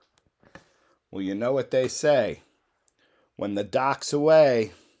Well, you know what they say. When the doc's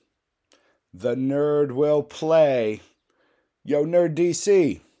away, the nerd will play. Yo, Nerd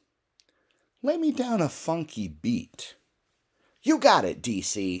DC, lay me down a funky beat. You got it,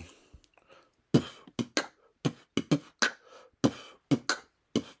 DC.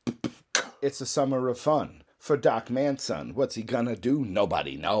 It's the summer of fun for Doc Manson. What's he gonna do?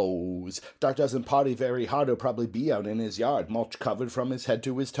 Nobody knows. Doc doesn't party very hard. He'll probably be out in his yard, mulch covered from his head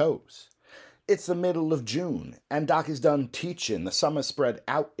to his toes. It's the middle of June, and Doc is done teaching. The summer spread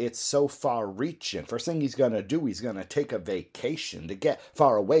out, it's so far-reaching. First thing he's gonna do, he's gonna take a vacation to get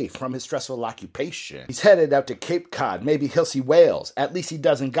far away from his stressful occupation. He's headed out to Cape Cod, maybe he'll see whales. At least he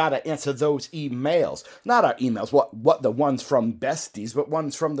doesn't gotta answer those emails. Not our emails, what the ones from besties, but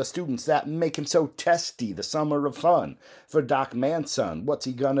ones from the students that make him so testy. The summer of fun for Doc Manson. What's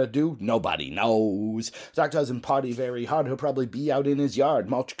he gonna do? Nobody knows. Doc doesn't party very hard. He'll probably be out in his yard,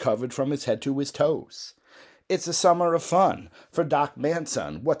 mulch covered from his head to his toes. It's the summer of fun for Doc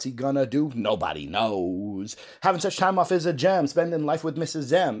Manson. What's he gonna do? Nobody knows. Having such time off is a gem, spending life with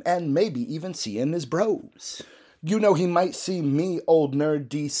Mrs. M, and maybe even seeing his bros. You know he might see me, old Nerd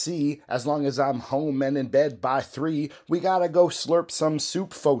DC, as long as I'm home and in bed by 3. We gotta go slurp some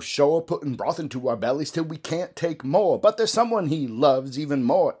soup for sure, putting broth into our bellies till we can't take more. But there's someone he loves even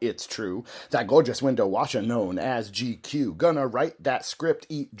more, it's true. That gorgeous window washer known as GQ. Gonna write that script,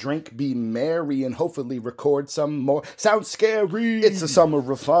 eat, drink, be merry, and hopefully record some more. Sounds scary! It's the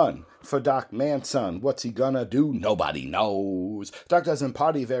summer of fun for Doc Manson. What's he gonna do? Nobody knows. Doc doesn't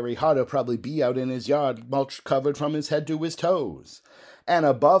party very hard. He'll probably be out in his yard, mulch covered from his head to his toes. And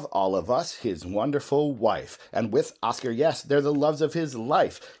above all of us, his wonderful wife. And with Oscar, yes, they're the loves of his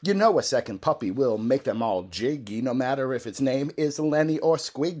life. You know a second puppy will make them all jiggy, no matter if its name is Lenny or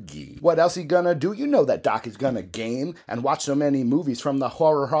Squiggy. What else he gonna do? You know that Doc is gonna game and watch so many movies from the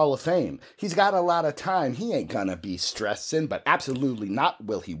Horror Hall of Fame. He's got a lot of time. He ain't gonna be stressing, but absolutely not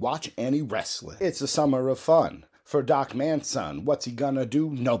will he watch any wrestling. It's the summer of fun for Doc Manson. What's he gonna do?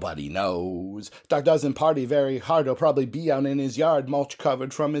 Nobody knows. Doc doesn't party very hard. He'll probably be out in his yard, mulch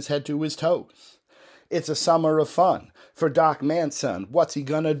covered from his head to his toes. It's a summer of fun for Doc Manson. What's he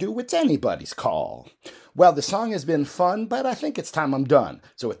gonna do? It's anybody's call. Well, the song has been fun, but I think it's time I'm done.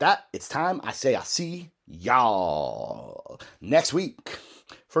 So with that, it's time I say I'll see y'all next week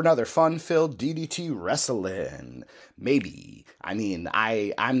for another fun-filled DDT wrestling. Maybe. I mean,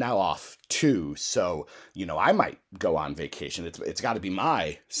 I'm now off too, so, I might go on vacation. It's got to be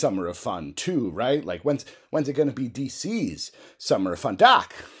my summer of fun too, right? Like, when's it going to be DC's summer of fun?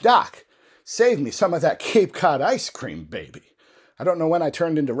 Doc, save me some of that Cape Cod ice cream, baby. I don't know when I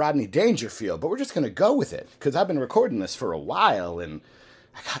turned into Rodney Dangerfield, but we're just going to go with it, because I've been recording this for a while, and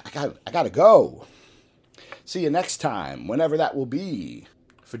I got to go. See you next time, whenever that will be.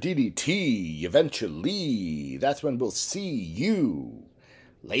 For DDT, eventually. That's when we'll see you.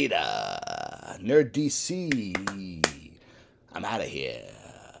 Later. Nerd DC. I'm out of here.